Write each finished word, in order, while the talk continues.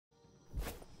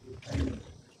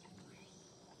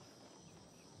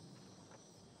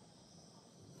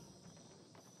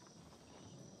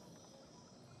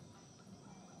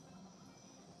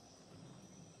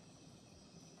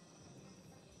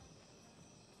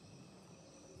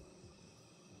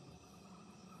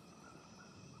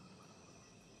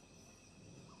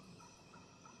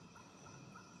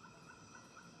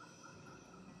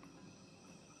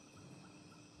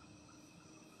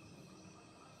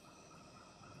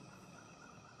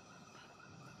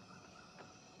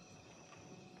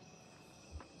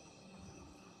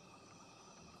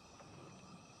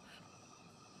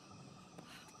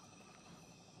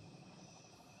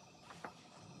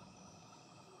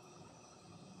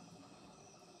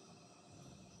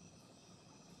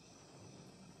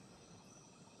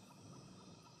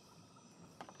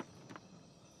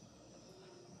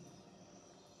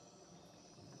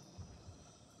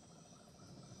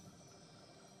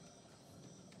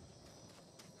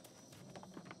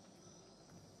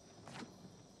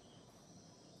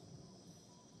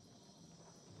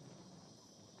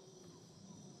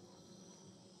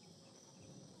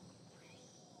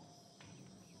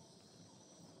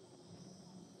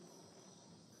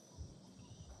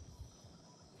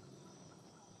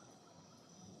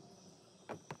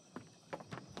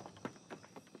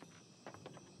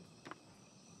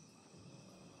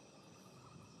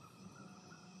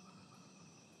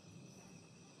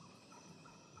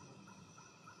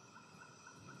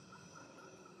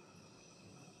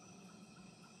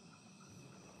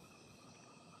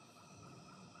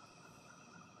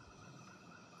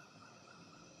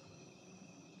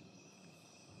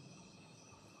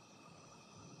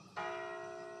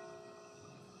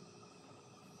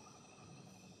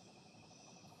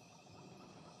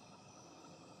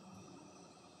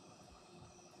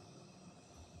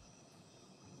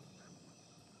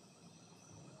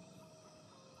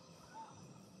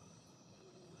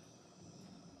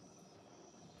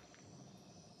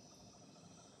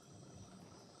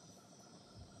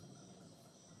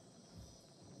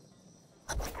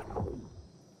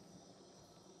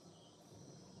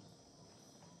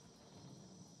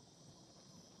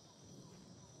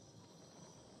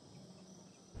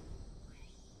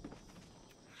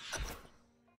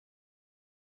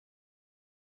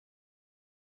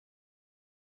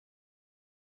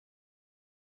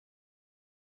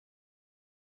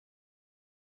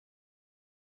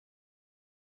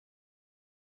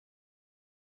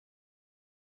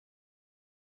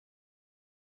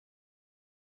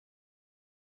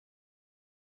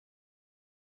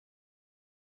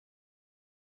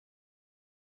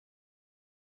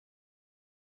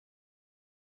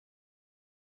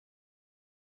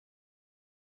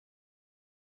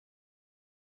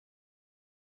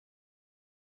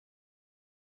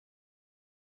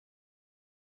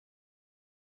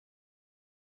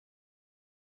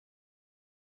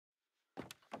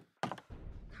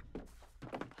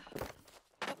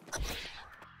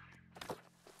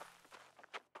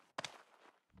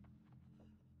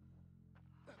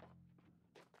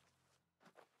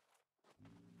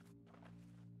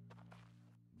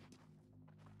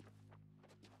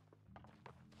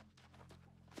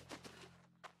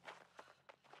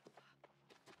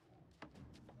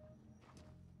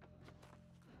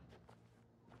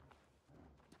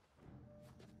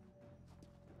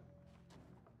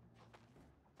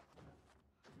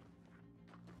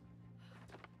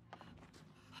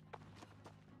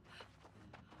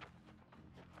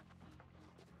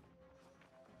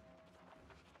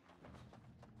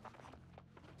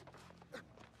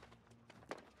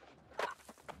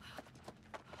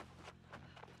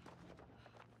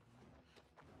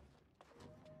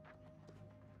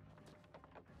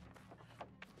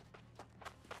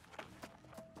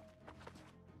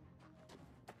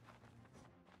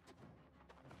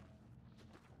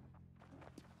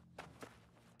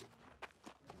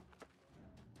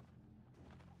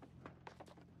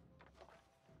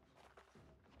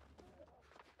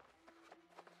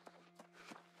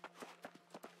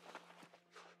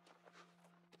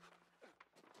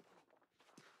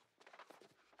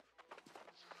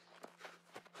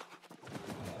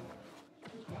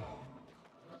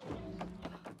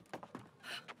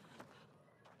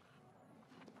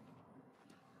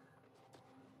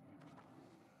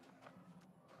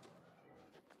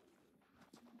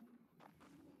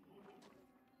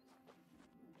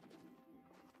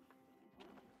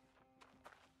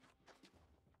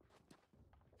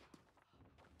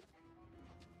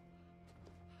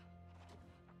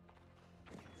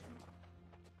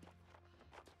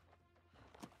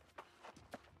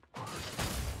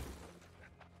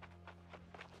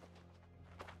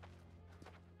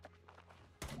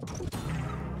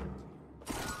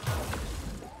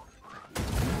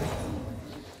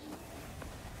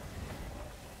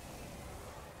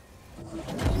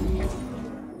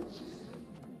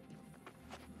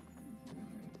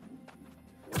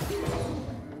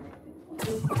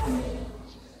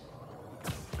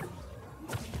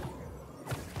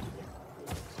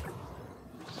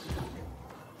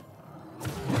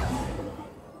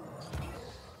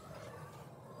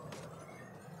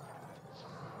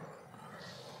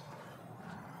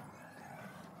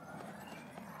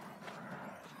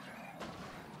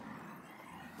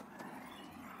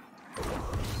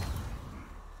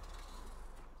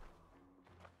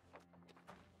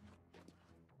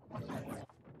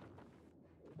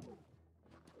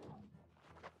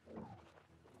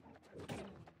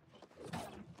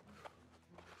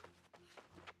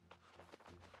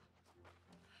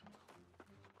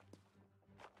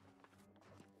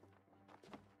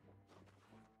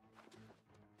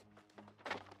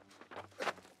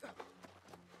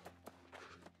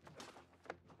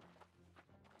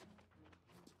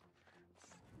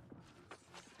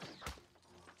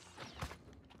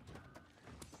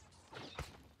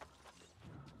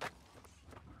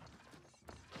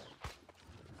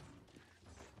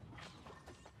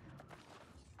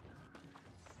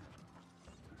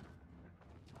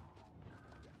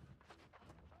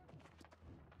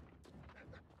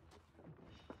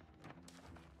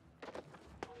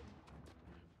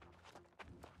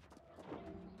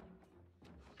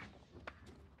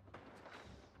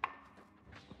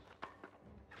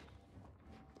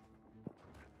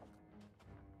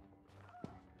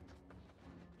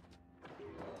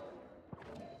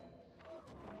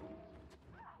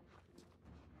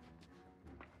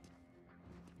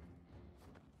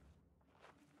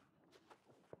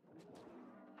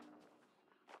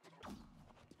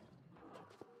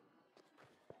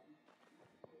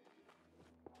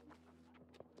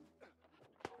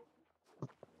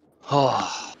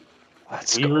Oh,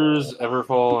 let's go. Weavers,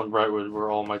 Everfall, and Brightwood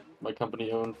were all my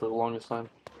company owned for the longest time.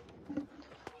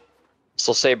 So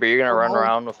So Saber, you're gonna run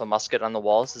around with a musket on the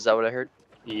walls, is that what I heard?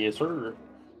 Yes, sir.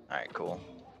 Alright, cool.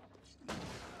 I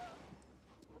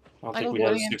don't think we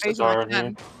have a 6SR in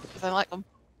here. Because I like them.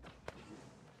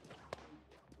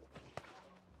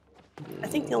 I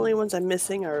think the only ones I'm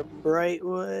missing are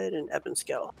Brightwood and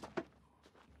Ebonskill.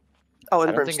 Oh,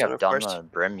 and I don't think Brimstone, I've of done course. the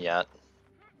Brim yet.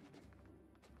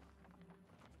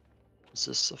 Is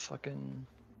this a fucking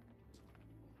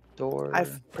door?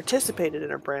 I've participated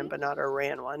in a Brim, but not a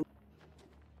ran one.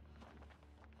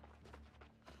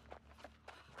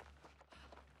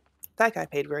 That guy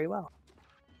paid very well.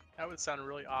 That would sound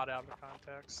really odd out of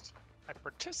context. I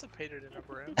participated in a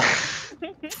brim.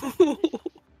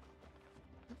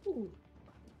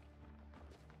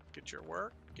 Get your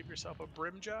work. Give yourself a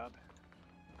brim job.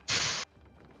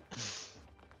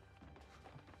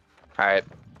 Alright,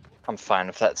 I'm fine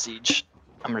with that siege.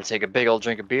 I'm gonna take a big old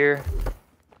drink of beer.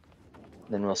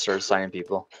 Then we'll start assigning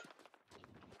people.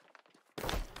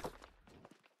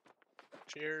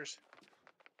 Cheers.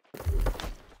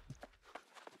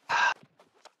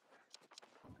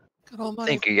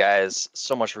 Thank you guys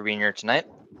so much for being here tonight.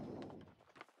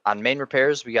 On main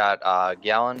repairs, we got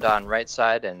Galland on right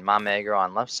side and Mage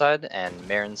on left side, and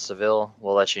Marin Seville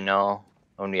will let you know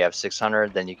when we have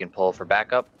 600, then you can pull for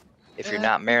backup. If you're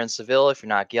not Marin Seville, if you're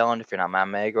not Galland, if you're not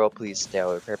Mage, please stay out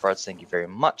of repair parts. Thank you very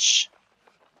much.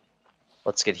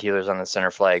 Let's get healers on the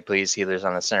center flag, please. Healers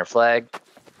on the center flag.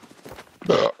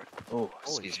 Oh,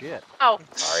 excuse me. Oh,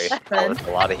 sorry. That was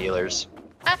a lot of healers.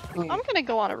 I'm gonna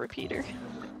go on a repeater.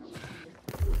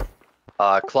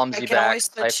 Clumsy back,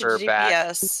 Cypher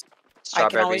back,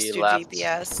 Strawberry left,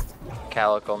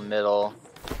 Calico middle,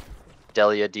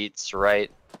 Delia Dietz right.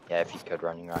 Yeah, if you could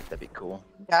running rock, that'd be cool.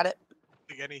 Got it. I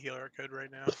think any healer could right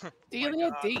now.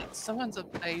 Delia Dietz. Someone's a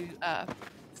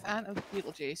fan of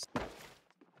Beetlejuice.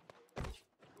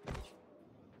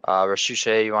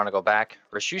 Rashushe, you want to go back?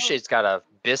 Rashushe's got a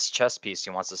Bis chest piece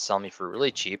he wants to sell me for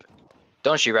really cheap.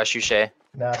 Don't you, Rashushe?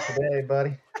 Not today,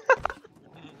 buddy.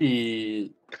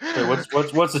 Wait,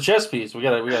 what's the chest piece? We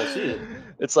gotta see it.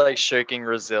 It's like shaking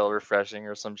Brazil refreshing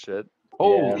or some shit.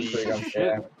 Holy yeah,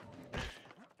 shit!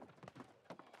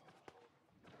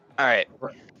 All right.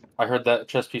 I heard that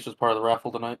chest piece was part of the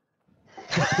raffle tonight.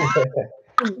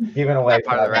 Giving away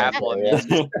part of the raffle.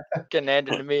 Yeah. Getting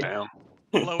handed to me.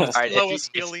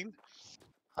 Lowest healing.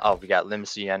 Oh, we got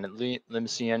Limsian.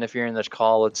 Limsian, if you're in this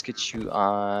call, let's get you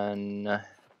on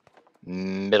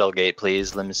middle gate,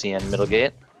 please. Limsian, middle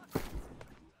gate.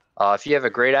 If you have a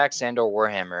Great Axe and or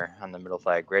Warhammer on the middle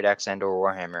flag, Great Axe and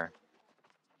or Warhammer.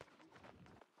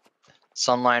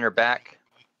 Sunliner back.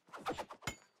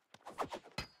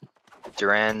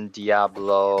 Duran,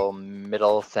 Diablo,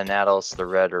 middle, Thanatos, the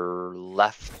red or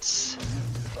left.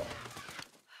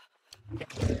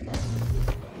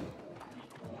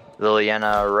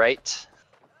 Liliana right.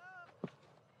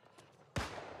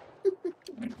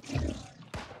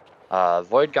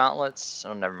 Void Gauntlets.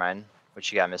 Oh, never mind. What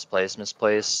you got? Misplaced.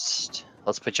 Misplaced.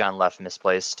 Let's put you on left.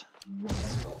 Misplaced.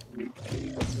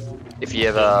 If you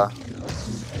have a.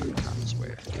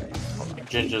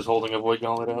 Ginger's holding a Void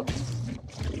Gauntlet out.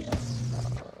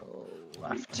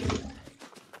 Left.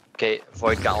 Okay,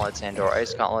 Void Gauntlets and or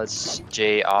Ice Gauntlets.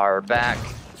 Jay-arrrrr back.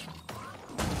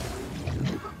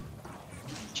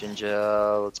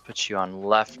 Ginger, let's put you on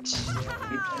left.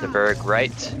 The Berg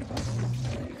right.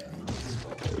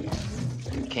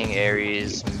 King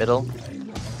Ares middle.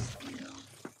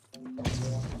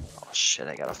 Oh shit,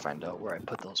 I gotta find out where I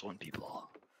put those one people.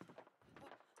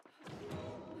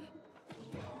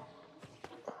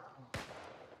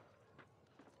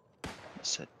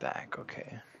 Sit back,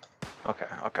 okay. Okay.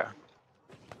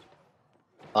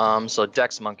 So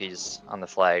Dex Monkeys on the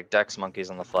flag. Dex Monkeys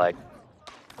on the flag.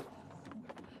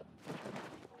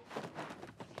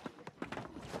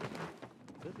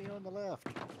 Put me on the left.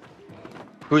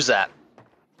 Who's that?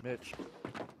 Mitch.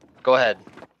 Go ahead.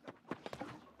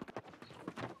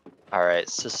 Alright,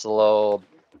 Cicelo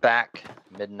back,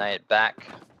 Midnight back,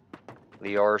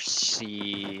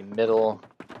 Liorsi middle,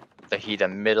 Vahida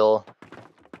middle,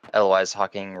 Eloise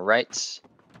Hawking right,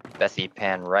 Bethy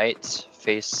Pan right,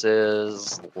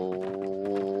 Faces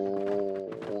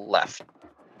left.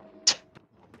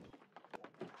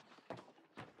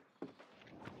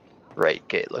 Right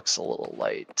gate looks a little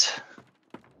light.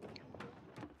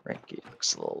 Right gate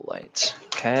looks a little light.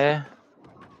 Okay.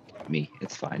 Me,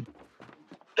 it's fine.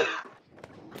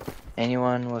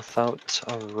 Anyone without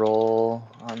a roll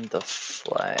on the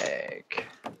flag?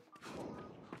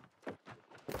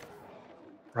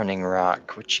 Running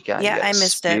rock, what you got? Yeah, you got I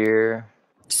missed spear.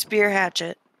 it. Spear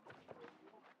hatchet.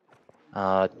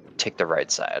 Take the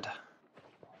right side.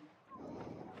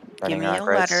 Give Running me rock a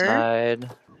right letter.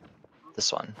 side.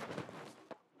 This one.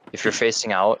 If you're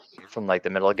facing out from like the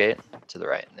middle gate to the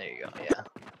right, there you go.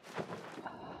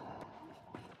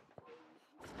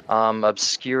 Yeah.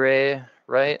 Obscure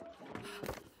right.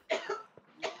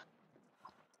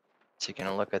 Taking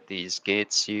a look at these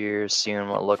gates here, seeing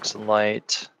what looks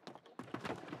light.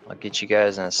 I'll get you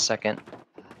guys in a second.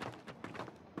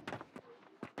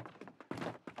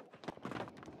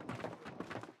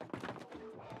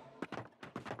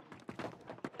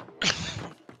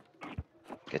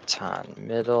 Gatan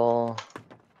middle.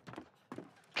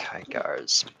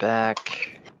 Kygar's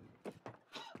back.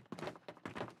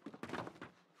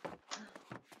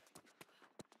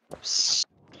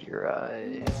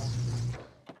 Obscuri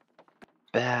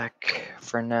back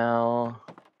for now.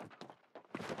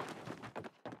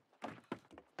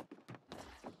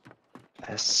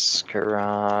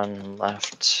 Escaron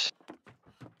left.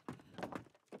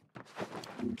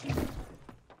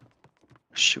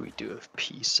 Should we do a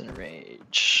Peace and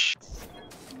Rage?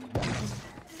 I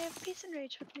have Peace and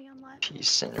Rage with me on live.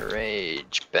 Peace and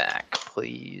Rage back,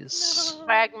 please. No.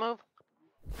 Swag move.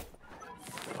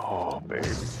 Oh, baby.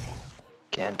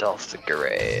 Gandalf the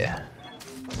Grey.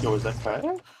 Yo, is that fire?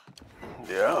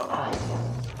 Yeah.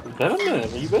 It's been a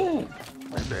minute. Where you been?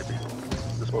 My baby.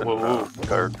 Just Whoa, been, whoa, whoa.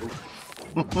 tired.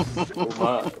 Oh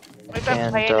my. We've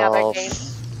been playing other Gandalf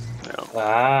games. Yeah.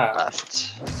 Ah.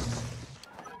 left.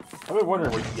 I've been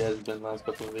wondering where you guys have been last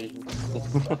couple of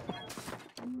invasions.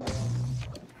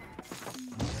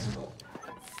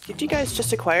 Did you guys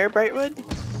just acquire Brightwood?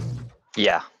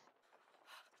 Yeah.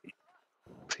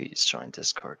 Please join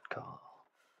Discord call.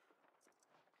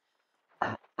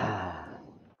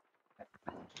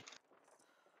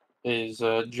 Is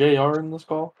Jay-arrrrr in this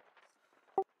call?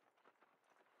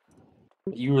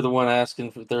 You were the one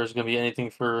asking if there's going to be anything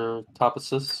for top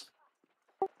assists.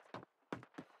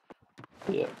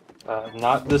 Yeah.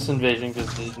 Not this invasion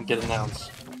because it didn't get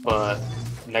announced, but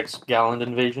next Gallant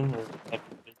invasion or next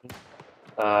invasion,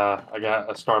 I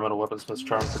got a Star Metal Weaponsmith's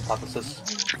Charm for top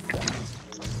assists.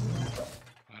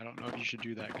 I don't know if you should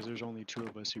do that because there's only 2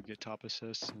 of us who get top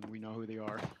assists and we know who they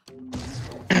are.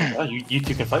 You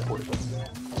two can fight for it.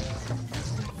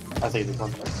 I think it's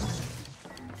one.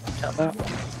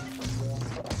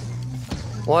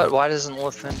 What? Why doesn't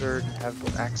Wolfender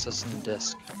have access in the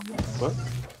disc? What?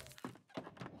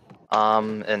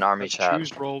 In army chat.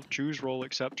 Choose roll,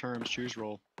 accept terms, choose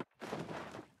roll.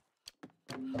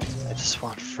 I just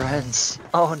want friends.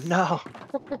 Oh no!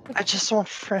 I just want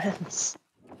friends.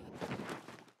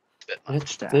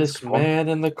 It's this man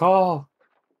in the call.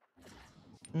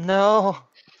 No.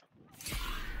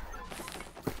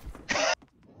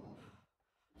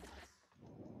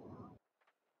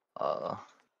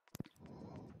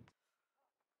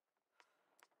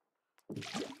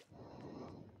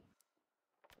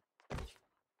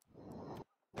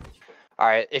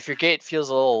 Alright, if your gate feels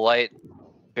a little light,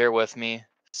 bear with me.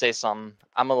 Say something.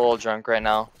 I'm a little drunk right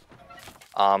now.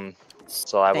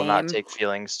 So I will not take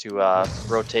feelings to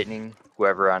rotating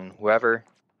whoever on whoever.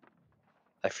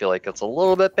 I feel like it's a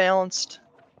little bit balanced.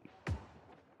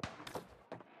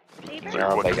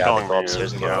 No, I gotta go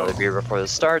upstairs and get another beer before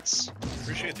this starts.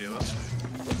 Appreciate the honesty.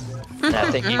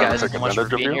 Yeah, thank you guys so much for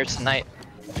being here tonight.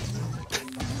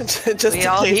 Just we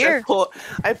all here.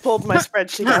 I pulled my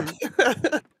spreadsheet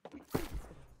up.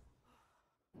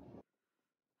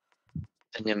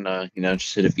 And then,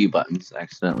 just hit a few buttons,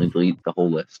 accidentally delete the whole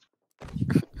list.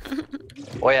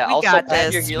 Oh yeah, We also got pad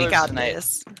this. your We healers got tonight.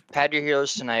 this. Pad your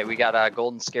healers tonight. We got a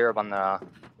Golden Scarab on the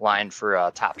line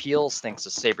for top heals, thanks to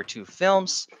Sabertooth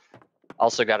Films.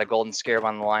 Also got a Golden Scarab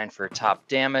on the line for top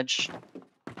damage.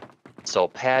 So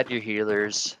pad your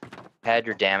healers, pad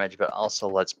your damage, but also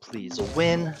let's please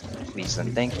win. Please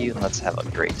and thank you, and let's have a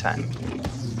great time.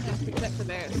 Protect the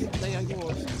bears. They are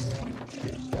yours.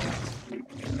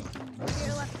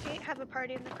 Your left gate have a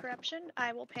party in the corruption.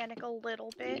 I will panic a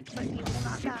little bit, but you will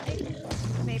not die.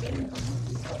 Maybe.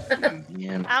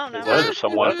 Yeah. I don't know. That is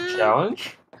somewhat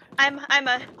challenge. I'm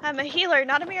a healer,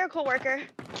 not a miracle worker.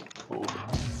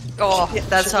 Oh,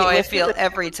 that's should how we I listen feel to-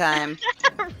 every time.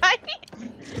 Right?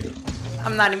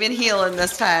 I'm not even healing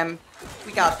this time.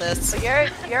 We got this. You're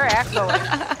excellent.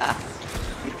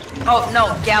 Oh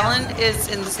no, Gallant is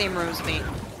in the same room as me.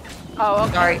 Oh,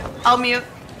 okay. Sorry, I'll mute.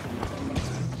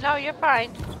 No, you're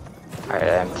fine. Alright,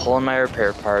 I'm pulling my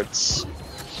repair parts.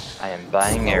 I am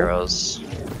buying arrows.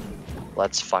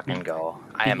 Let's fucking go.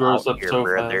 I am grows out up here, so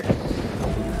brother.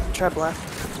 Treb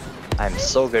left. I'm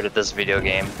so good at this video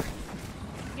game.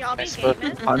 Y'all be But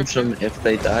gaming. punch them if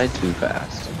they die too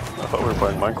fast. I thought we were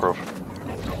playing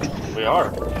Minecraft. We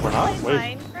are. We're not.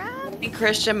 Wait. Minecraft? Be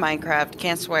Christian Minecraft,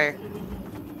 can't swear.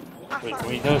 Wait. Can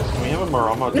we have a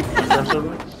Maramma Minecraft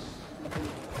server?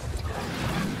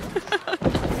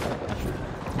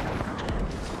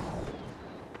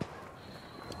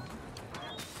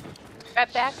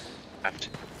 Right back. Left.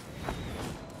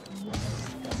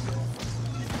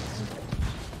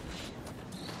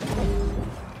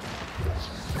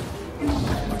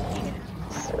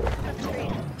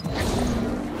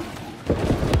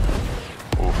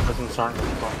 Doesn't sound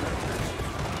really fun.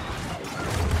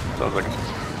 Sounds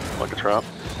like a trap.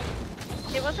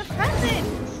 It was a present.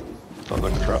 Sounds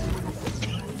like a trap.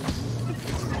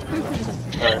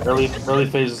 Alright, early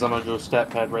phases, I'm gonna go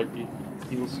stat pad right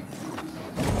heals.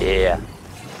 Yeah.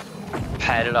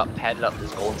 Pad it up,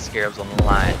 there's golden scarabs on the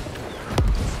line.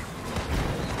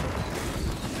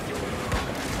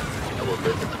 I will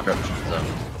live in the corruption zone.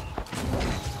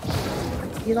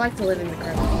 You like to live in the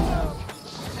corruption zone.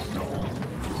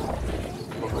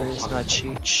 Where's my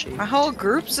cheat sheet? My whole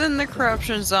group's in the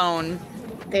corruption zone.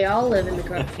 They all live in the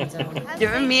corruption zone.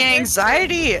 Giving me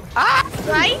anxiety. Ah!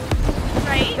 Right?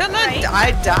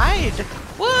 I died.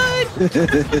 What?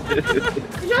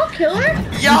 Did y'all kill her?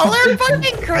 Y'all are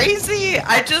fucking crazy.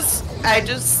 I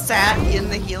just sat in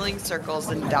the healing circles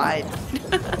and died.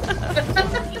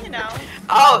 You know.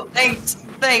 Oh, thanks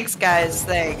guys,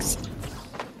 thanks.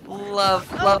 Love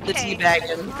the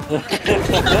teabagging.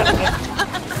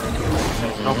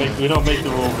 We don't make the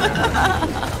rules.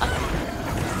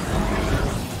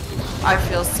 I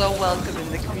feel so welcome in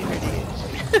the community.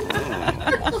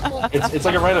 It's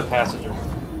like a rite of passage.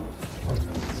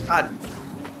 God.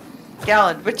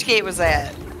 Gallon, which gate was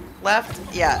that? Left?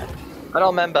 Yeah. I don't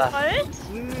remember.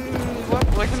 What?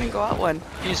 We're gonna go out one.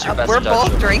 Use your best We're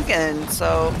both judgment. drinking,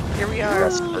 so here we are.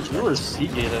 You were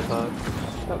Seagate, I thought.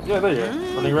 Oh, yeah, there you are.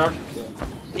 Running rock?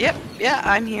 Yep, yeah,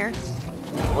 I'm here.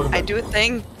 I do a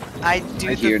thing. I do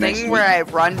Right the here next thing to where me. I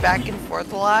run back and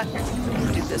forth a lot.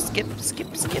 Do the skip.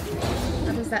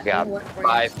 How does that We got work for you?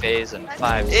 5 phase and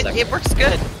 5 seconds. It works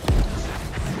good.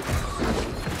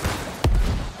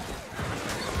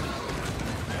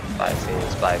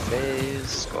 5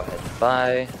 phase. Go ahead and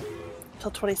buy.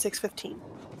 Till 26:15.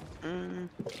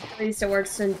 At least it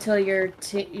works until your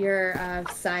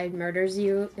side murders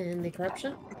you in the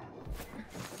corruption.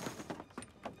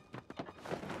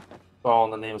 All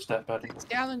in the name of stat pad.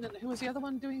 Gallon, and who was the other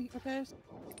one doing repairs?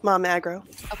 Mom aggro.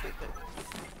 Okay, good.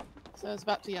 So I was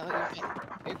about to yell at you.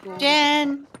 Okay, cool.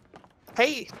 Jen,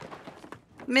 Hey.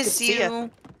 miss Good to see ya. you.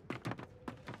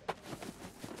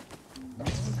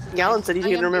 Gallon said he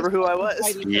didn't remember who I was.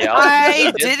 Yeah,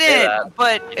 I did say didn't, that.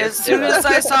 but Did as say soon that. as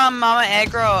I saw Mama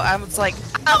Aggro, I was like,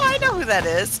 oh, I know who that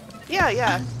is.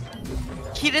 Yeah.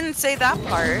 He didn't say that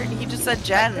part. He just said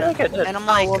Jen. feel like I did. And I'm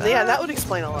like, Well, yeah, that would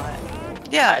explain a lot.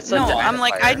 yeah, I said no, I'm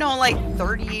like, I Dynafire. know like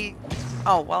 30.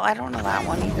 Oh, well, I don't know that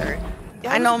one either.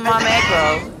 Yeah, I know Mama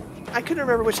Aggro. I couldn't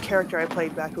remember which character I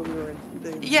played back when we were in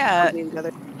the Yeah. game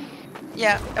together.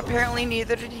 Yeah, apparently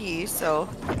neither did he, so.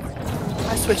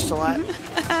 I switched a lot.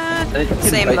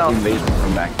 Same Invite though. the invasion to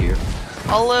come back here.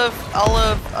 All of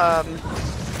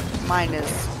mine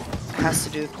has to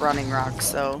do with running rock,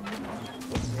 so.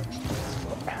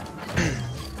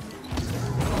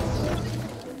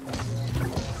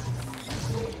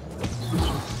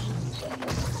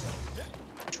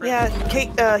 Yeah,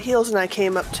 Kate Heels and I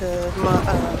came up to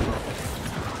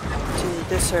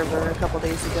this server a couple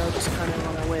days ago, just kind of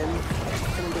on a whim,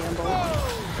 and a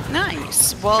gamble.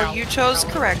 Nice. Well, you chose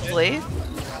correctly.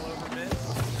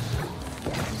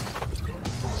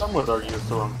 Some would argue it's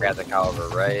the wrong. Grab the cow over,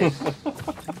 right?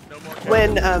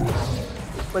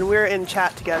 When we're in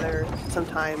chat together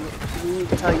sometime, we need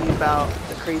to tell you about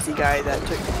the crazy guy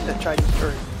that tried to,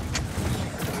 or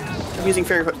I'm using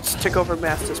finger quotes, took over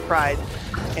Master's Pride,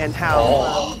 and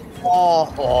how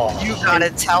you gotta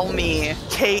tell me.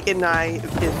 Kate and I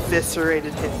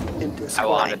eviscerated him into I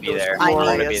want to swine. be there. I I want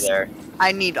to be glorious. there.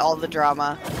 I need all the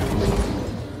drama.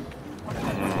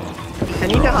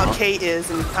 And you know how Kate is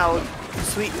and how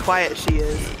sweet and quiet she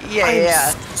is. Yeah, I'm yeah.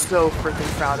 so freaking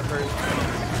proud of her.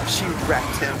 She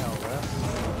wrecked him.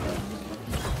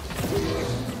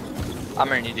 I'm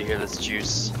gonna need to hear this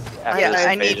juice after Yeah, this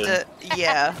I need invasion. to.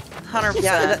 Yeah, 100%.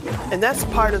 Yeah, and that's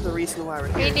part of the reason why we're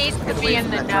here. He needs to Get be away in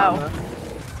from the that know. drama.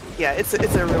 Yeah, it's a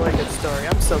really good story.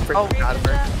 I'm so freaking proud of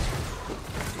her.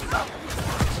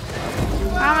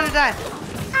 I'm gonna die.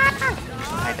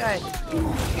 I died.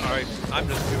 Alright, I'm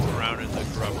just moving around in the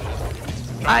corruption.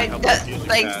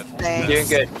 Thanks. You're doing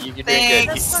good. You're doing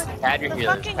Thanks. good. Add your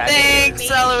healers. Add your Thanks,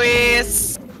 healers.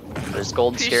 Eloise. There's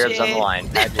golden scarabs on the line.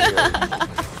 Add your healers.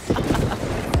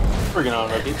 Bring it on,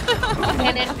 Ricky.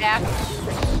 And then back.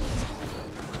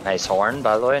 Nice horn,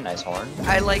 by the way. Nice horn.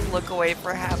 I like look away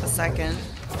for half a second.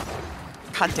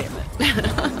 God damn it.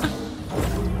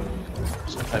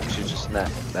 Sometimes you're just in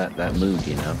that mood,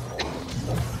 you know.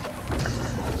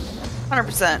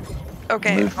 100%.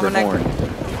 Okay, Move I'm the gonna. horn.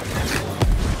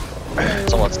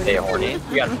 Someone stay horny.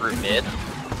 We got brute mid.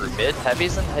 Brute mid.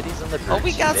 Heavies and headies in the brute. Oh,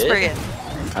 we got mid. spraying.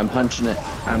 I'm punching it.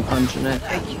 I'm punching it.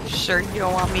 Are you sure you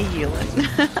don't want me healing?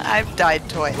 I've died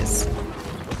twice.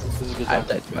 I've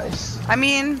died twice. I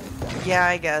mean, yeah,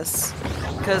 I guess.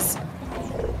 Because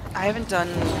I haven't done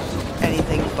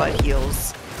anything but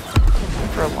heals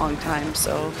for a long time,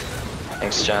 so...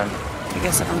 Thanks, John. I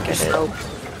guess I don't get it.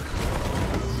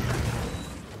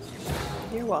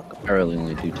 You're welcome. I really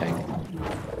only do tank.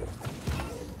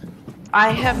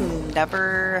 I have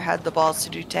never had the balls to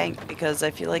do tank because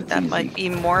I feel like that might be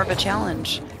more of a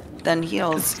challenge than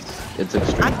heals. It's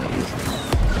extremely easy.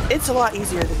 It's a lot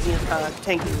easier than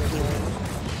tanking than healing.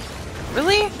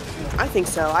 Really? I think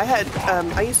so.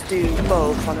 I used to do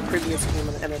both on a previous game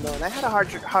on the MMO, and I had a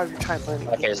harder time learning.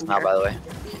 Okay, it's now, by the way.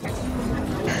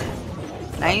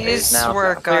 Nice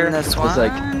work on this one. It's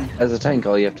like, as a tank,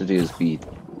 all you have to do is be,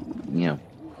 you know,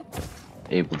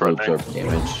 able to absorb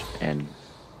damage and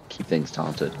keep things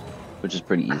taunted, which is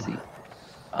pretty easy.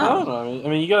 I don't know. I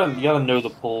mean, you gotta know the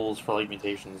pulls for like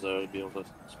mutations though to be able to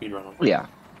speedrun them. Yeah.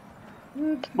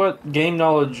 But game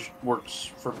knowledge works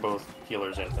for both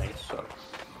healers and tanks. So.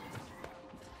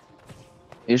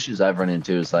 Issues I've run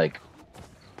into is like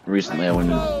recently I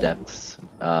went into depths,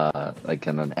 like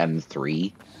in an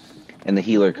M3, and the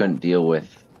healer couldn't deal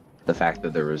with the fact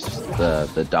that there was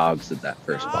the dogs at that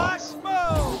first boss.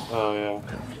 Oh yeah.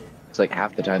 It's like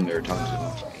half the time they were talking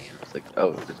to me. It's like,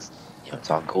 oh, it's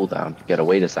on cooldown. You gotta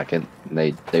wait a second. And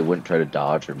they wouldn't try to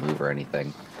dodge or move or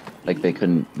anything. Like they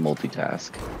couldn't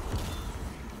multitask.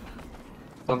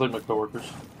 Sounds like my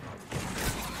coworkers.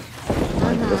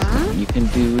 Like, listen, you can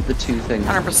do the two things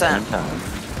at the same 100%. time.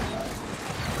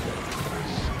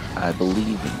 I believe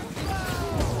in you.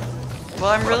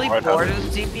 Well, I'm really bored of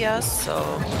DPS, so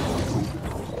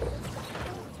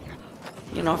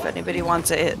you know, if anybody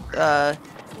wants a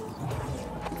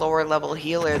lower level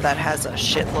healer that has a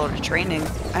shitload of training,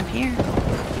 I'm here.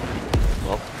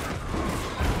 Well,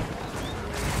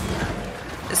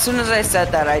 as soon as I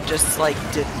said that, I just like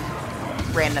did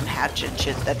random hatchet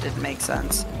shit that didn't make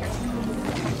sense.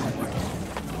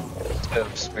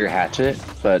 Spear hatchet,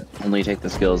 but only take the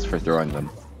skills for throwing them.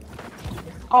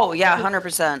 Oh yeah,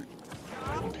 100%.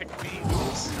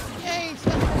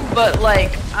 But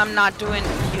like, I'm not doing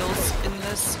heals in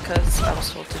this because I was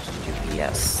told to do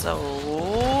DPS. So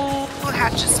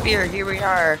hatchet spear, here we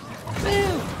are.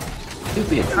 Woo.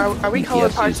 Are we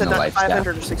calling parts at not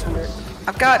 500 or 600?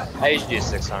 I've got. I usually do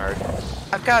 600.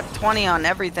 I've got 20 on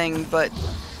everything, but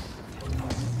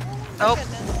oh.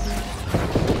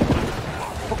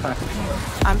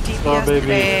 I'm DPS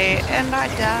today, and I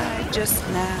died just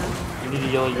now. You need to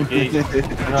yell at your gate. You're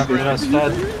not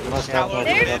stat. You're not stat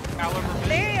padding.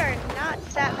 They are not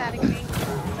stat padding me.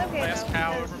 It's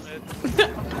okay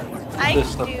though. I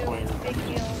can do big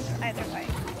heals either way.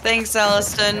 Thanks,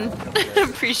 Alliston.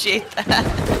 Appreciate that.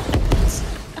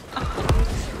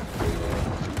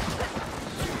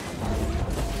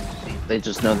 They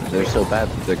just know that they're so bad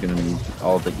that they're gonna need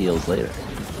all the heals later.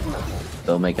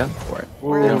 They'll make up for it.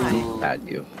 They don't need to pad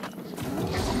you.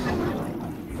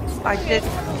 I did.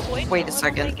 Wait a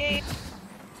second.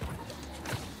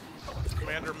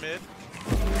 Commander mid.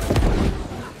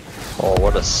 Oh,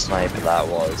 what a snipe that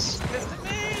was.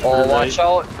 Oh, watch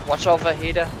out. Watch out,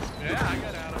 Vahida. Yeah, I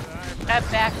got out of there.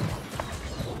 Head back.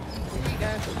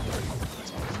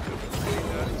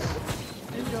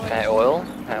 There you go. Can I oil?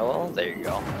 Can I oil? There you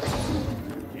go.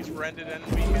 He's rented and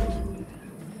weakened.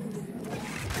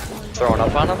 Throwing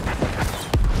up on him.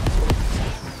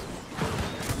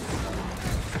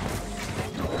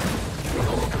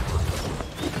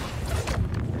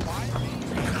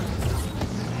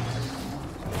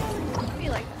 Be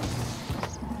like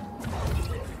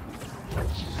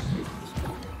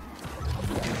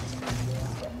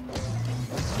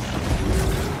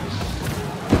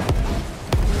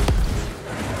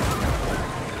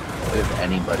If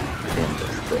anybody in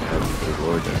this that has a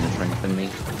lower damage rank than me,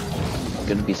 I'm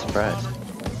gonna be surprised.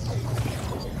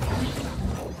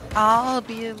 I'll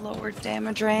be a lower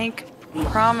damage rank.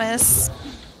 Promise.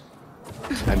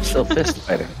 I'm still fist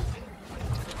fighting. fist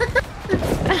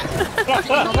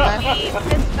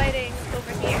fighting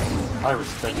over here. I You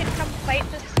respect can come fight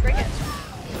the Spriggan.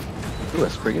 Ooh, a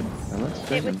Spriggan.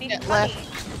 It would be Get funny.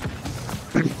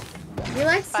 He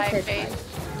likes to Bye, fist Faith. fight.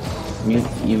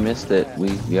 You missed it.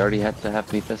 We already had to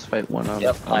have me fist fight one on.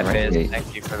 Yep, on my rank phase. 8.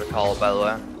 Thank you for the call, by the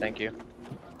way. Thank you.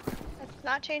 Let's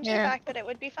not change the Yeah. fact that it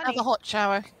would be funny. Have a hot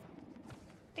shower.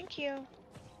 Thank you.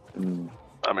 Mm.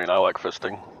 I mean, I like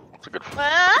fisting. It's a good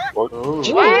Ah! sport. Oh,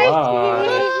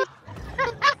 wow.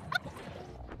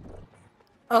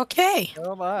 Okay.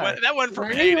 Oh my. That went from A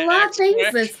Learning to a lot of X things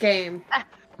quick. this game.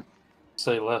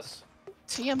 Say less.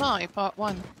 TMI Part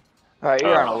 1. Alright,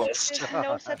 you're on a list. There's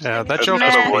no such Yeah, thing that as joke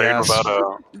It's was a rave BS.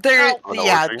 about There, an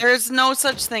yeah, orgy. there's no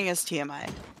such thing as TMI.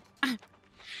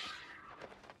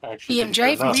 Actually,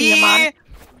 BMJ from We, TMI.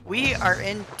 we are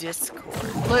in Discord.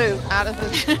 Blue, out of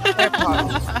the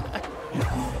airport.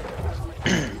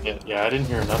 Yeah, I didn't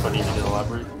hear enough. I need you to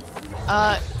elaborate.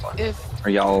 If Are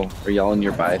y'all in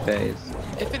your buy phase?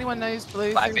 anyone knows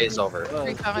Blue, 5 days over.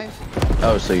 3-5.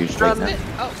 Oh, so you're straight now.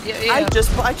 Oh, yeah. I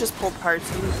just pulled parts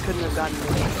and we couldn't have gotten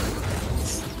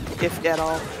it. If at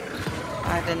all.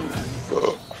 I didn't.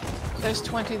 There's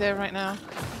 20 there right now.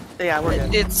 Yeah, we're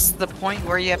good. It's the point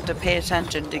where you have to pay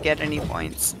attention to get any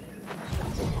points.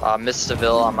 Miss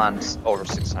Seville, I'm on over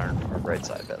 600 right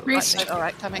side. By the way. Right side,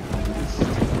 alright, coming. You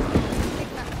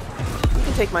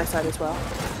can take my side as well.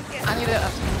 I need a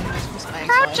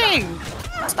Crouching!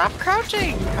 Stop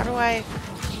crouching! How do I...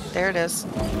 There it is.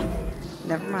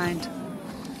 Never mind.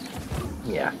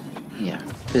 Yeah.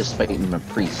 Fist fighting a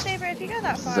priest. Saber, if you go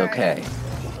that This far. is okay.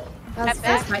 How's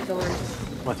this fight going?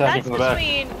 I'm attacking That's from the back.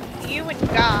 between you and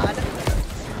God.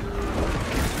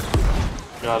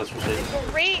 God is for safe.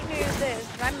 The great news is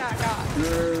I'm not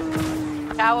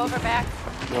God. Cow over back.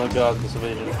 The only God in this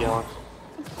evasion is Galen.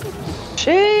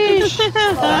 Sheesh!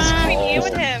 That's between you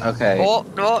and him. Okay. Oh,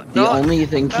 no, The only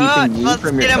thing keeping you let's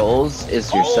from your get him. goals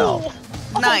is yourself.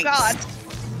 Nice. Oh God.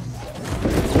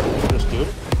 Just do it.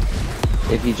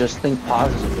 If you just think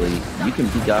positively, you can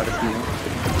be God if you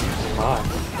want.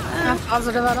 I'm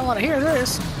positive I don't want to hear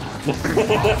this.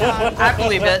 I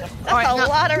believe it. That's Alright, a now,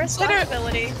 lot of consider-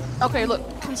 responsibility. Okay, look,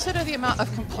 consider the amount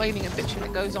of complaining and bitching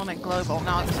that goes on in global.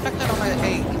 Now, expect that on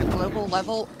a global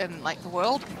level in, like, the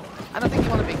world. I don't think you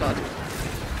want to be God.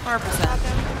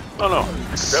 100%. No.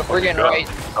 We're getting right.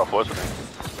 Tough, wasn't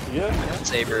it? Yeah.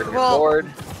 Saber, you're Well-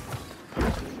 bored.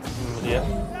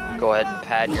 Yeah. Go ahead and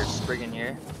pad your Spriggan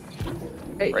here.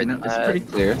 Hey, Right, it's pretty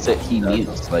clear that he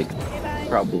mutes like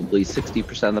probably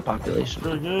 60% of the population.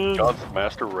 God's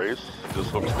master race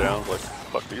just looks down like,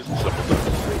 fuck these simpletons.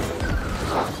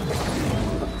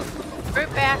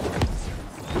 Root back.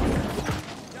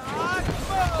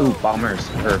 Ooh, bombers.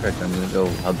 Perfect. I'm gonna go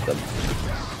hug them.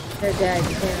 They're dead.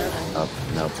 Yeah. Oh,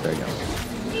 nope, there you go.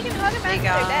 You can hug him after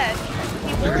they're dead.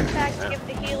 He will in fact give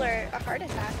the healer a heart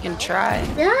attack. You can try.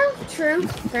 Yeah, true.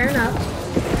 Fair enough.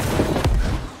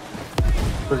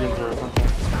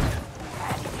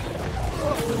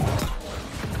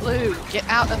 Blue, get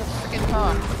out of the freaking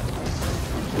car.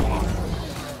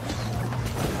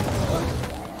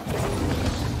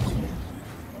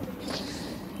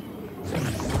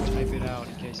 Type it out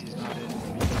in case he's not in. If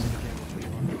he does it again, we'll put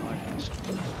him on the blacklist.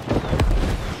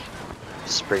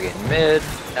 Spriggan mid.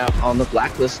 Now, on the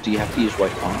blacklist, do you have to use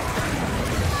white palm?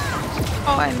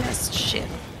 Oh, I missed shit.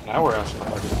 Now we're asking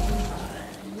about it.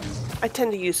 I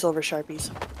tend to use silver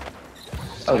sharpies.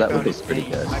 Oh, that Type would out be his pretty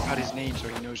name- good. Type out his name so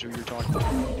he knows who you're talking to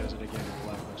when he does it again in the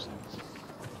blacklist.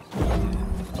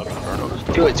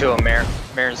 Do it to him,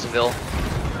 Marin Seville.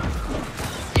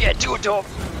 Yeah, do it to him.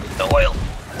 The oil.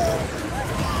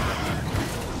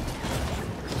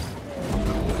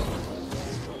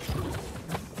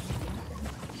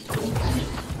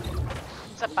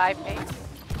 It's a bypass.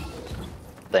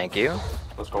 Thank you.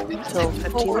 Let's go. Until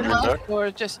 15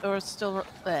 minutes. Or still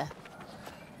there.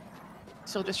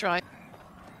 Still just right.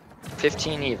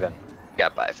 15 even.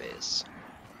 Got by phase.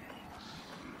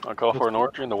 I call for an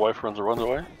orgy and the wife runs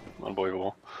away.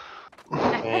 Unbelievable.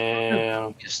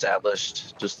 And We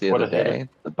established just the What other a hitter. day.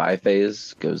 The buy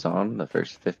phase goes on the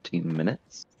first 15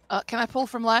 minutes. Can I pull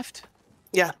from left?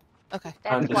 Yeah. Okay.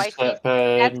 I'm That's just wifey's.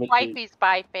 paid. That's wifey's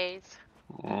by phase.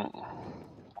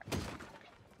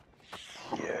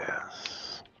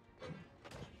 Yes.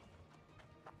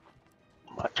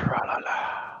 My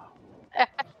tra-la-la.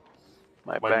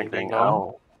 My Why bang ding ding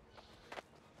dong?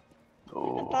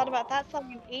 ow. I thought about that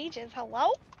song in ages.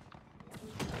 Hello?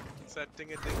 It's that ding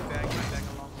a ding dang dang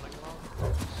along like along.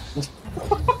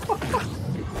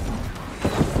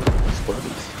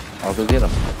 Splurbies. I'll go get them.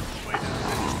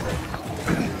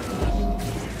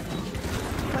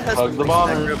 Hug the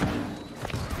bomber.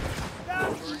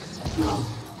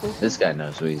 This guy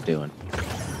knows what he's doing.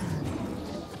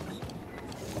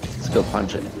 Let's go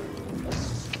punch it.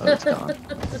 Oh, it's gone.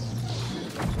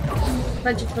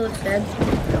 Punch it till it's dead.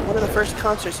 One of the first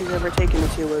concerts he's ever taken me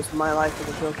to was My Life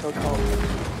with a Kill Kill Cult.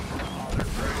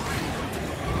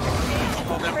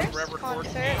 First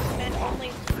concert and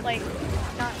only like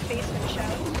not basement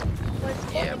show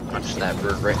was Yeah, punch that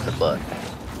bird right in the butt.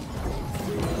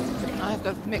 I've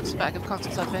got a mixed bag of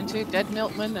concerts I've been to. Dead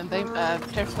Milkman and they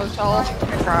Terrace Hotel.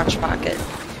 Crotch pocket.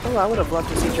 Oh, I would have loved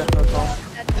to see Jeff Hotel.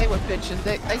 They were bitching.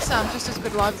 They sound just as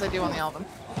good live as they do on the album.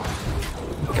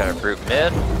 Got a brute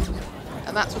mid.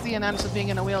 And that's with the announcer being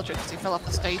in a wheelchair because he fell off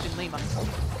the stage in Lima.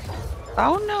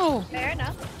 Oh no. Fair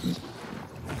enough.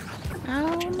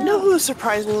 Oh You no. know who's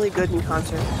surprisingly good in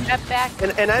concert? Step back.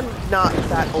 And I'm not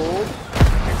that old.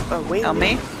 Wayne. Tell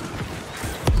me.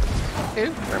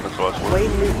 Who?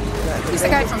 Wayne Newton. He's the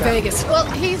guy from Vegas. Well,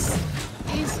 he's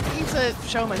a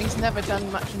showman. He's never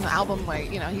done much in the album way.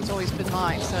 You know, he's always been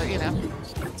live. So you know.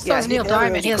 So is Neil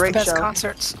Diamond. He has the best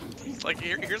concerts. It's like,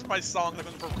 here's my song that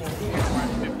I've been performing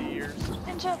for 50 years.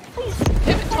 Angel, please.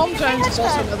 Tom Jones is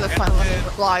also another fun one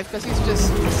live because he's just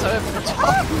so over the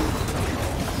top.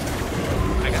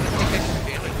 I gotta take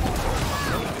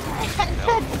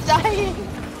That's dying.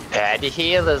 Pad your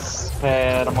healers.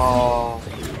 Pad them all.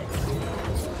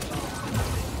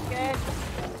 Good.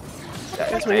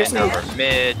 That's what you're And over saying.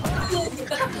 mid.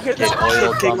 Get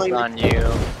oil dumped on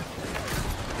you.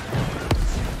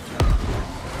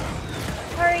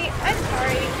 Sorry, I'm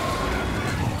sorry.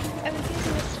 I was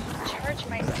using this to charge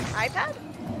my iPad?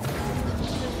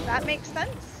 Does that make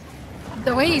sense?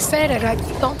 The way you said it, I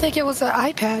don't think it was an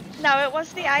iPad. No, it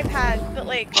was the iPad, but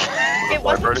like, it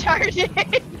wasn't charging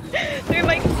through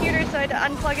my computer, so I had to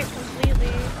unplug it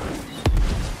completely.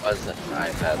 Wasn't an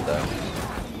iPad though.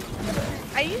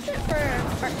 I use it for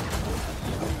art,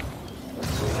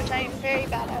 which I am very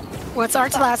bad at. What's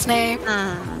Art's last name?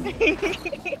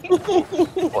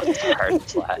 What's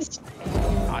Art's last name?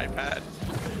 iPad.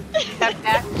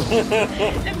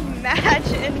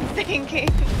 Imagine thinking.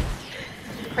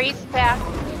 Firestaff.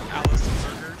 Alice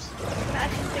Burgers.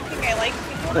 Imagine thinking I like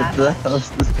people What that the much. hell is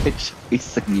this picture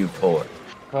facing you for?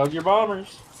 Hug your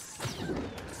bombers.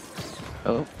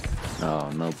 Oh. Oh,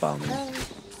 no bombers.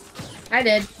 I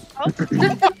did.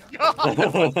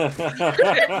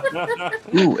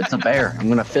 Ooh, it's a bear. I'm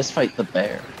gonna fist fight the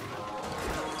bear.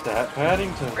 That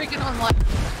Paddington. Freaking online.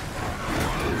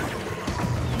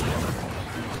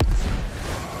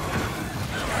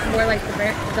 More like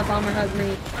the bomber hugged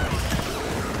me.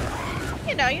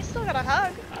 You know, you still got a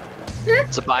hug.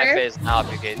 It's a buy phase now if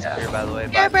your gate's clear, by the way.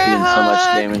 Doing so much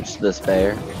damage to this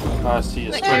bear. I see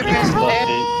a straight gate.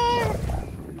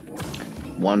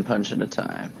 One punch at a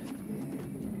time.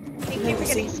 Thank you for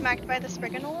getting smacked by the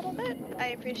Spriggan a little bit. I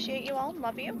appreciate you all and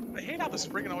love you. I hate how the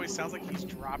Spriggan always sounds like he's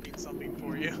dropping something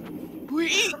for you.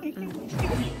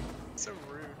 So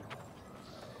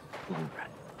rude.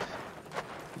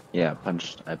 Yeah,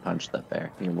 I punched that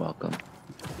bear. You're welcome.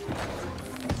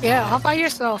 Yeah, all by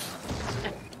yourself.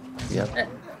 Yep.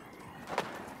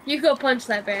 You go punch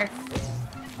that bear.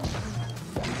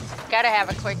 Gotta have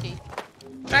a quickie.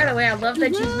 By the way, I love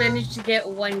that you've managed to get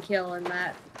one kill in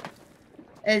that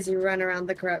as you run around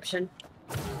the corruption.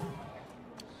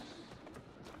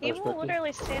 He will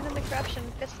literally stand in the corruption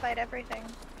and fist fight everything.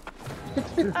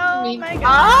 Oh my god.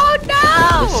 Oh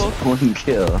no! Just one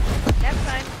kill. Never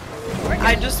mind.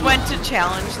 I just went to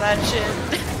challenge that shit.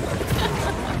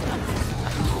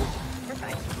 We're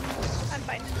fine. I'm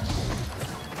fine.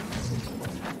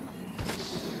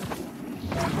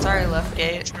 Sorry, left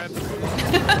gate.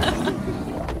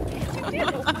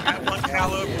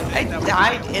 I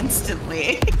died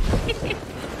instantly.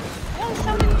 Oh,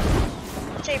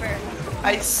 someone. Saber.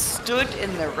 I stood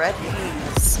in the red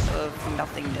haze of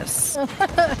nothingness.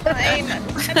 I'm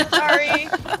sorry.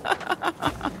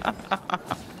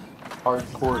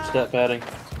 Hardcore stat padding.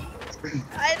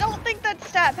 I don't think that's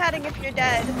stat padding if you're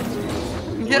dead.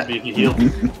 Would be if you healed.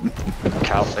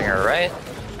 Cow finger right.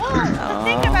 Well, the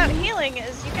thing about healing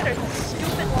is you get a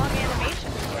stupid long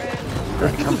animation for it.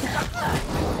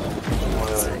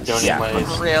 Donate my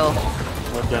For real.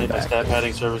 donate my stat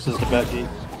padding services to Becky.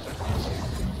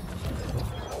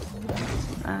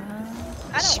 I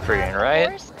don't Spriggan have a right.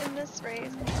 horse in this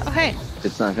race. Oh hey.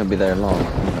 It's not gonna be there long.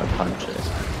 I'm gonna punch it.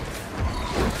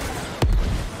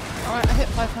 Alright, I hit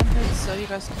 500, so you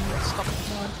guys can stop the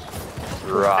time.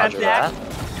 Roger that.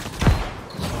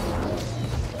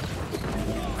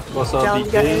 What's up, Down,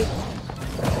 DK?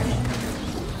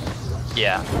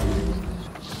 Yeah.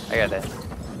 I got it.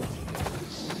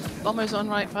 Bomber's on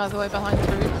right, by the way, behind the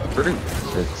brute. Brute.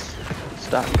 It's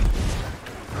stuck.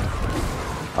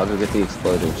 I'll go get the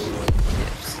exploders.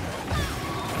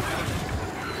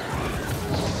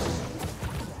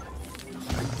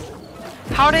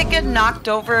 How'd it get knocked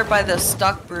over by the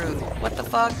stuck brute? What the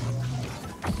fuck?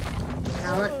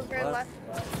 Over left.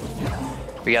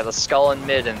 We got the skull in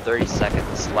mid in 30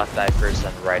 seconds. Left eye first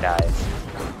and right eye.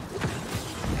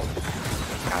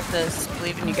 Got this.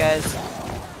 Believe in you guys.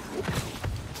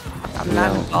 I'm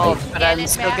not No, involved, but I'm Get it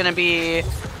still back. gonna be.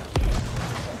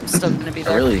 I'm still gonna be I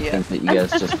there really for you. think that you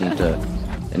guys just need to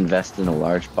invest in a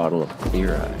large bottle of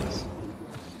Clear Eyes.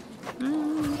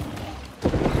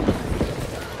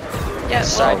 Yeah,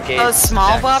 Side well, gates, those small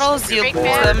next. bottles, you Big lose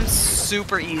man. them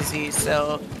super easy,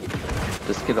 so...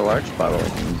 Just get a large bottle.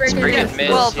 Brightwood mid.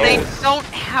 Well, heal. they don't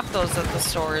have those at the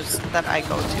stores that I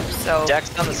go to, so...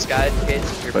 Dex on the sky gates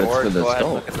if you're But it's for bored. the Go ahead and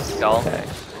skull. look at the skull. Okay.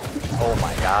 Oh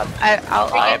my god. I'll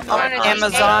Brightwood on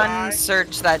Amazon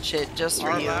search that shit just for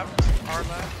Our you. left. Our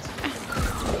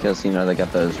left. Because, you know, they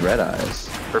got those red eyes.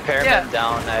 Repairman Yeah.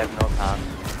 down. I have no con.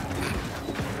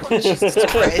 Jesus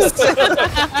Christ.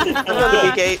 Another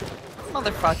big gate.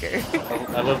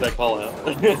 Motherfucker. I love that call out.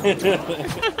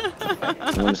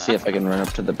 I'm gonna see if I can run up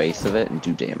to the base of it and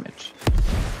do damage.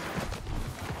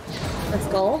 A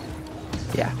skull?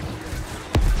 Yeah.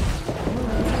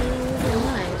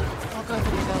 I'll go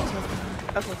for the Delta.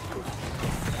 Okay, cool.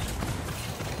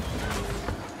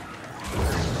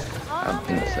 I don't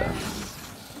think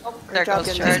so. There Good job goes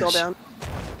getting the skull Charge. down.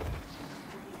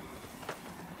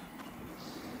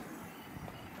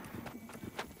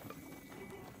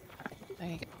 There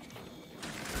you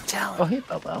go. Oh, hey,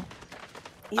 Bobo.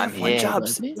 You have I'm one here. job.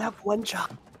 You have one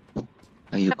job.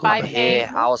 Are you Goodbye, cool? Mage.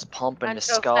 Yeah, I was pumping the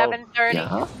Until skull. 7:30.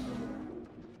 Yeah.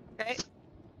 Okay.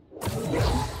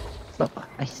 Bobo,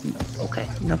 I see. Okay.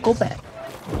 Now go back.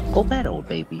 Go back, old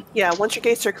baby. Yeah, once your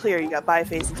gates are clear, you got buy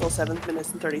phase until 7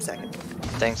 minutes and 30 seconds.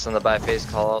 Thanks on the by-phase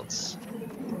callouts.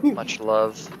 Much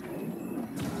love.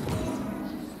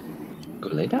 Go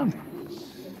lay down.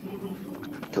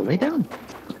 Go lay down.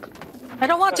 I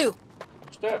don't want to.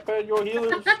 Stat pad your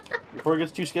healers before it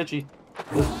gets too sketchy.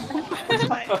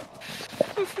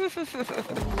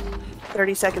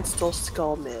 30 seconds till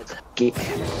skull mid. Get.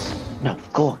 No,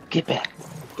 go on. Get back.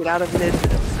 Get out of mid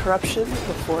corruption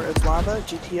before it's lava.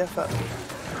 GTFO.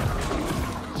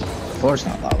 The floor's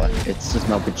not lava. It's just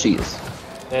melted cheese.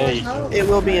 Hey. It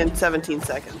will be in 17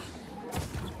 seconds.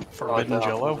 Forbidden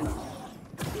Jello.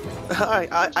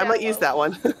 I might use that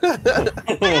one.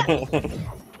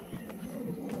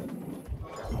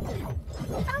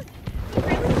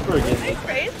 Hey,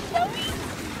 Grace, tell me.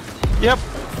 Yep.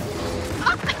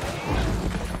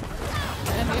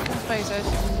 And you can phase it.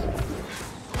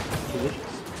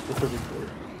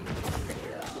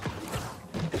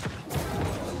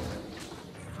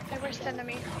 My worst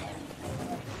enemy.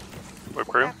 Whip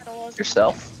cream. Capitalism.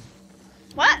 Yourself.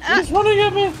 What? He's running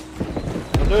at me.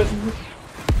 Don't do it.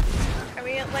 Are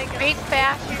we at like a Face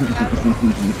back.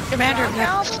 Commander,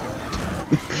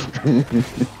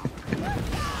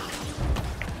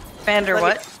 Vander, Let me-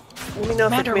 what? Let me know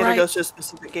if the Commander, commander right. goes to a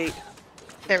specific gate.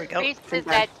 There we go. Priest is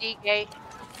that D gate.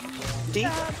 D?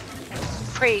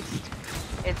 Priest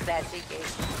is that D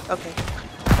gate. Okay.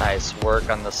 Nice work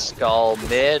on the skull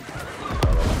mid.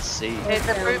 Let's see. There's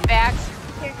a fruit bag.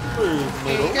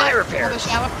 My repair. Another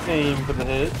shower. Aim for the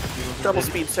head. Double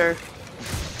speed, sir.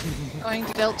 Going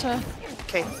to Delta.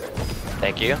 Okay.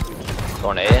 Thank you.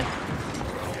 Going to A.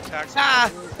 Ah!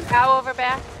 Cow over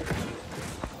back.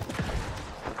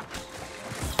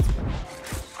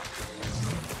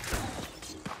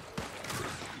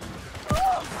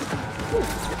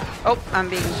 Oh, I'm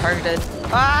being targeted.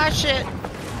 Ah, shit.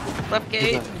 Left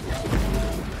gate.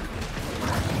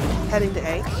 Heading to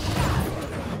A.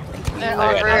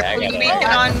 Whoever put a beacon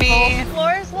on me.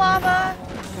 floor's lava?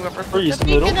 Whoever put Freeze the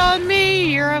the middle. beacon on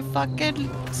me, you're a fucking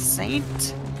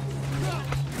saint.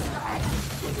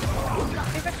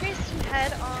 If a priest can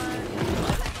head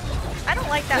on. I don't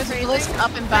like that There's a list phrasing.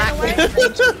 up and back. By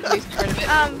the way.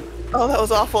 Um, Oh, that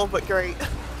was awful, but great.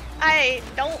 I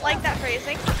don't like that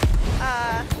phrasing.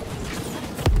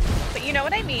 But you know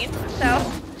what I mean,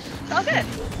 so it's all good.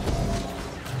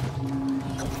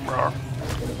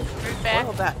 Fruit bag.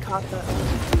 Oh, that caught the.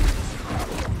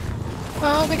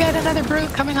 well, we got another brute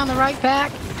coming on the right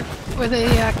back with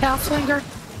a cow slinger.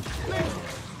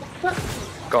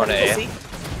 Going to A. See?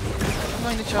 I'm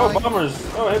going to Oh, Charlie. bombers.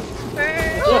 Oh, hey.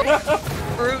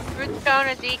 Fruit. Fruit's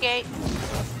going to D gate.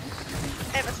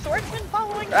 I have a swordsman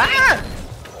following me. Ah!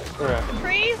 Alright. The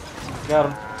priest. Got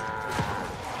him.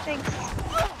 Thanks.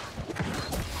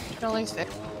 Charlie's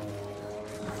fixed.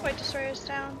 White destroyer's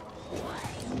down.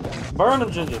 Burn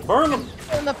him, Ginger. Burn him.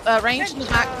 In the range in the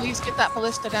back, please get that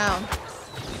ballista down.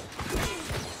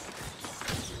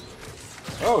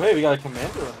 Oh, hey, we got a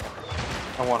commander in there.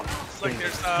 I want him. It's like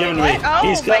there's Give him to me. What? Oh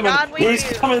He's my coming. God, we He's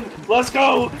do. coming. Let's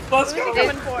go. Let's Who's go. he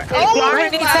coming for? It's Oh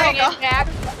already my coming God. in back.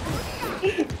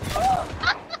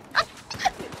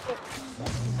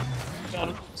 Got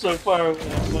him so far away.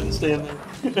 I couldn't stand there.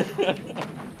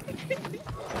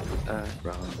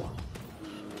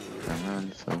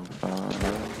 Run so far.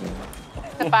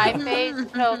 The buy phase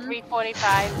until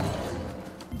 3:45.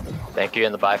 Thank you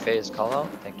in the by phase call out.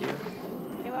 Thank you.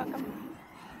 You're welcome.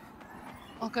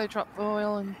 I'll go drop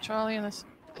oil and Charlie in a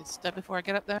step before I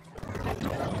get up there.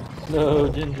 No,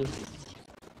 Ginger.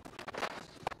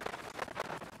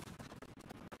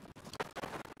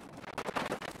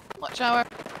 Hot shower.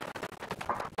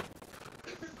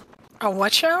 A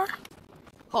what shower?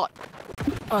 Hot.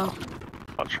 Oh.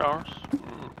 Hot showers?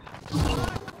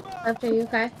 After you,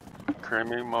 Kai.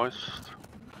 Creamy, moist.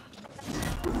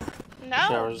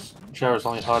 No. Shower's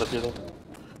only hot if you're there.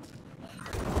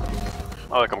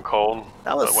 I like them cold.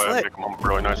 That was way I slick. make them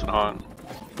really nice and hot.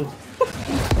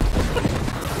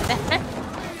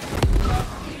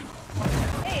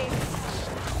 Hey.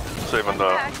 Saving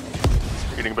the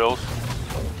heating bills.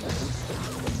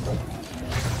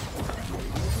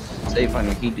 Save on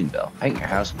your heating bill. Paint your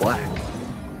house black.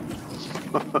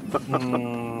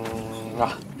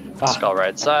 Skull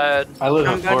right side. I live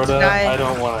in I'm about to Florida. die. I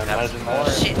don't want to imagine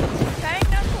that. Shit.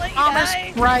 Trying not to let you Almost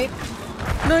die. right.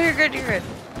 No, you're good. You're good.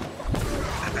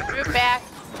 Root back.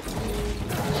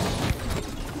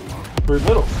 Through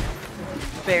middle.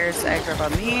 Bears aggro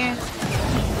on me.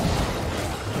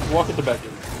 Walk at the back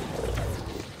end.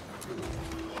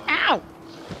 Ow!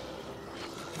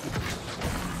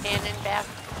 Cannon back.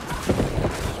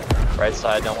 Right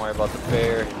side, don't worry about the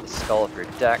bear. Hit the skull if you're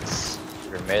dex. If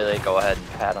you're melee, go ahead and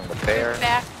pat on the bear.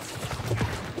 Back.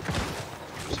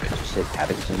 So just say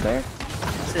Paddington there.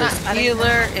 This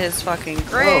healer is fucking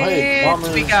great. Oh, hey,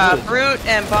 Bomber We is got good. Brute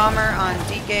and Bomber on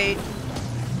D-Gate.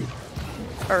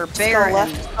 Or Bear Skull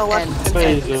left, skull left.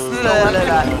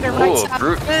 Ooh,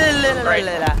 brute.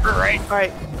 Right.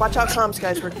 Alright, watch out comms,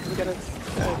 guys. We're gonna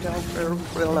call. We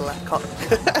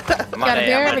got a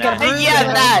bear, we got a brute, Yeah, we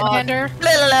got that. a commander.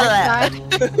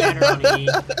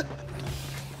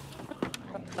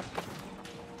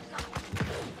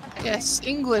 Yes,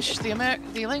 English, the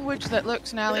language that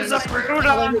looks now is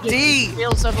D.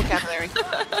 fields of vocabulary.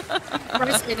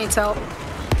 Bryce needs help.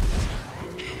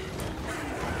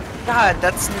 God,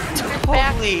 that's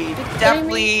totally,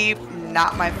 definitely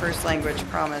not my first language,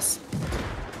 promise.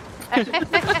 I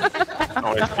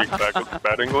speak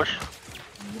bad English.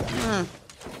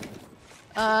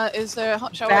 Is there a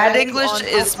hot shower? Bad on English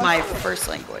is Alpha? my first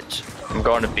language. I'm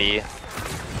going to B.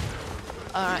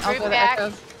 Alright, I'll Root go to back.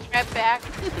 Echo. Tread back.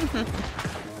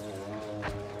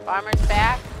 Bomber's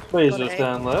back. Lasers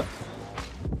down left.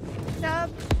 Stop.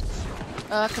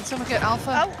 Can someone get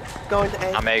Alpha? Oh. Going to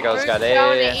A. Amego's got Root's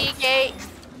going to A. E gate.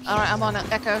 Alright, I'm on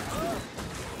Echo.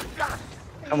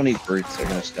 How many brutes are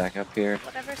gonna stack up here?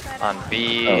 Whatever side. On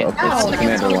B. Oh, okay. Oh, So you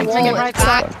Commander can wants bring to it get right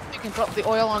back. back. You can drop the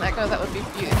oil on Echo, that would be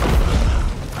beautiful.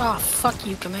 Oh, fuck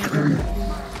you, Commander.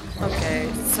 Okay,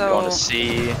 Going to so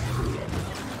C.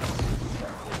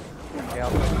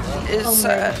 is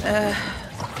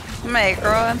May,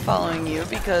 girl, I'm following you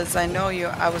because I know you.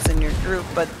 I was in your group,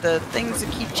 but the things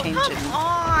that keep changing. Come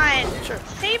on. Sure.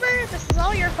 Saber, this is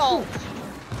all your fault.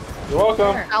 You're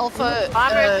welcome. Alpha,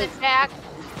 Bomber's attack.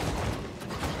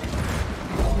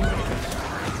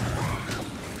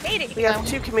 We have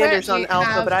two commanders on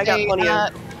Alpha, but I got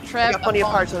plenty of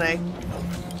parts on A.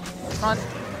 Run.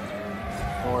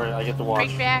 Don't worry, I get to watch.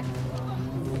 Break back.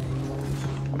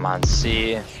 I'm on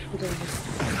C. I'm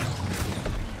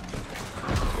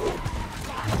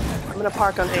gonna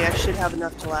park on A. I should have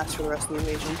enough to last for the rest of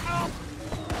the invasion.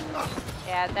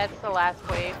 Yeah, that's the last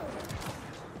wave.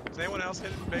 Is anyone else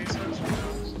hitting base?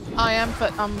 I am,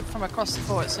 but I'm from across the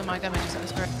fort, so my damage isn't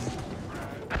as great.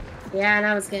 Yeah, and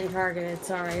I was getting targeted,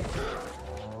 sorry.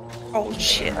 Oh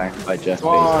shit. Backed by Jeff Come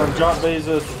on, Bezos. drop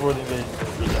Bezos before the invasion.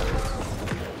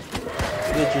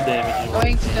 Get your damage. You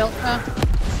Going to Delta.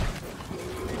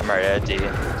 I'm already at D.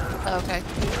 Okay.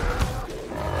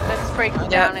 Let's break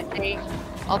down at D.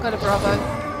 I'll go to Bravo.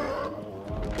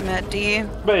 I'm at D.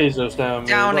 Bezos down.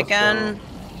 Down Let's again.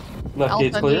 go. Left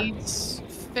gate's Alpha clear. needs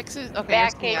fixes. Okay, Back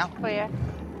let's go gate's now. clear.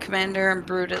 Commander and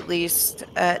Brute at least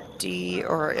at D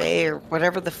or A or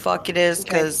whatever the fuck it is,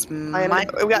 because We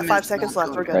got 5 seconds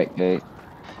left. We're good. Right gate.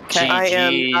 Okay. I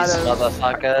am out GG's, of-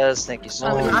 motherfuckers. Thank you so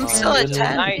much. I'm still at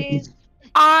 10. Night.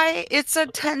 It's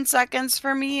at 10 seconds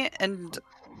for me, and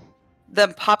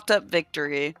then popped up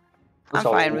victory. I'm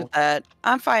fine with that.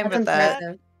 I'm fine with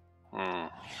that.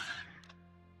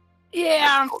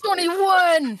 Yeah, I'm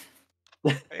 21.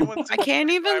 I can't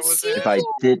even see. If I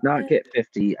did not get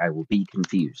 50, I will be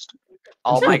confused.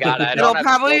 Oh my god, I It'll don't have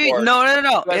probably scoreboard.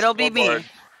 no. Who has It'll be me. scoreboard?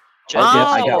 Yep,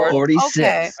 I got Oh, 46.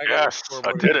 okay. Yes,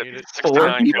 I did it. 4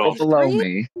 69 people kills. below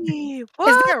me. Is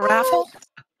there a raffle?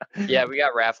 Yeah, we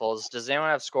got raffles. Does anyone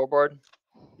have scoreboard?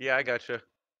 Yeah, I got you.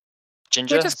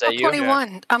 Ginger, We is just that got you?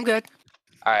 21. I'm good.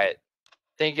 All right.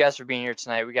 Thank you guys for being here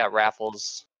tonight. We got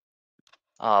raffles.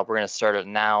 We're gonna start it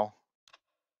now.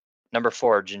 Number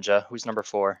 4, Ginger. Who's number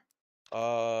 4?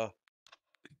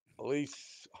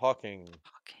 Elise Hawking.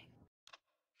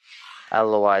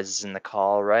 Eloise is in the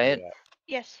call, right? Yeah.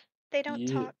 Yes, they don't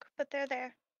Yeah. talk, but they're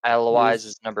there. Eloise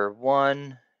Yes. is number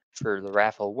 1 for the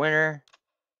raffle winner.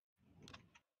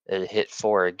 It hit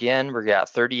 4 again. We got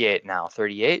 38 now.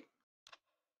 38.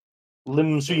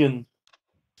 Lim Suyin.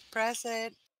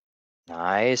 Present.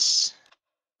 Nice.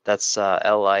 That's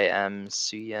Lim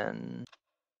Suyen.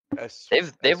 S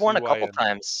They've won a couple SUYN.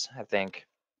 times, I think.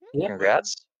 Yeah.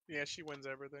 Congrats. Yeah, she wins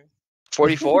everything.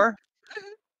 44.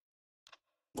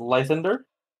 Lysander.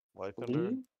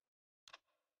 Lysander.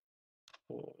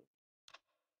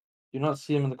 Do not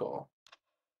see him in the call.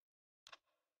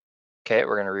 Okay,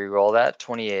 we're gonna re-roll that.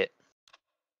 28.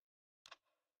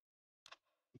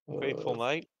 Faithful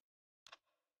Knight.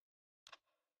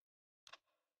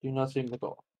 Do not see him in the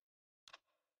call.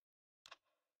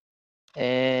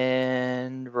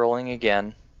 And rolling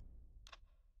again.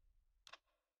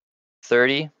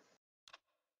 30.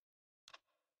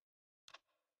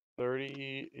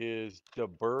 30 is the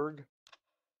Berg.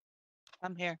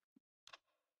 I'm here.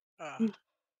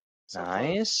 So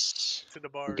Nice. close to the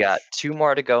We barge. got 2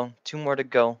 more to go. 2 more to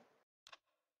go.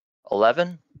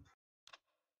 11.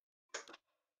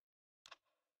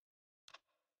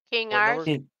 King What number? Ars.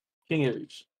 King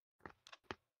Aries.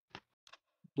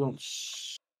 Don't.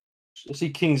 Is he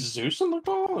King Zeus in the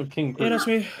call or King? Yeah, that's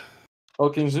me. Oh,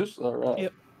 King Zeus. All right.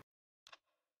 Yep.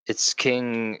 It's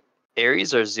King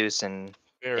Ares or Zeus in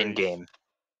Aries. game.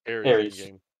 Aries. In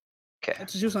game. Okay.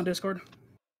 It's Zeus on Discord.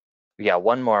 We got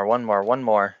one more.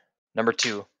 Number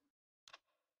 2.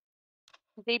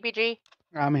 DBG.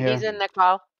 I'm here. He's in the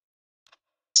call.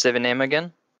 Say the name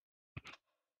again.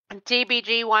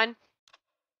 DBG1.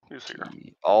 Who's here?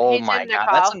 Oh He's my in the god,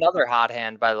 that's call. another hot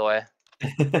hand, by the way.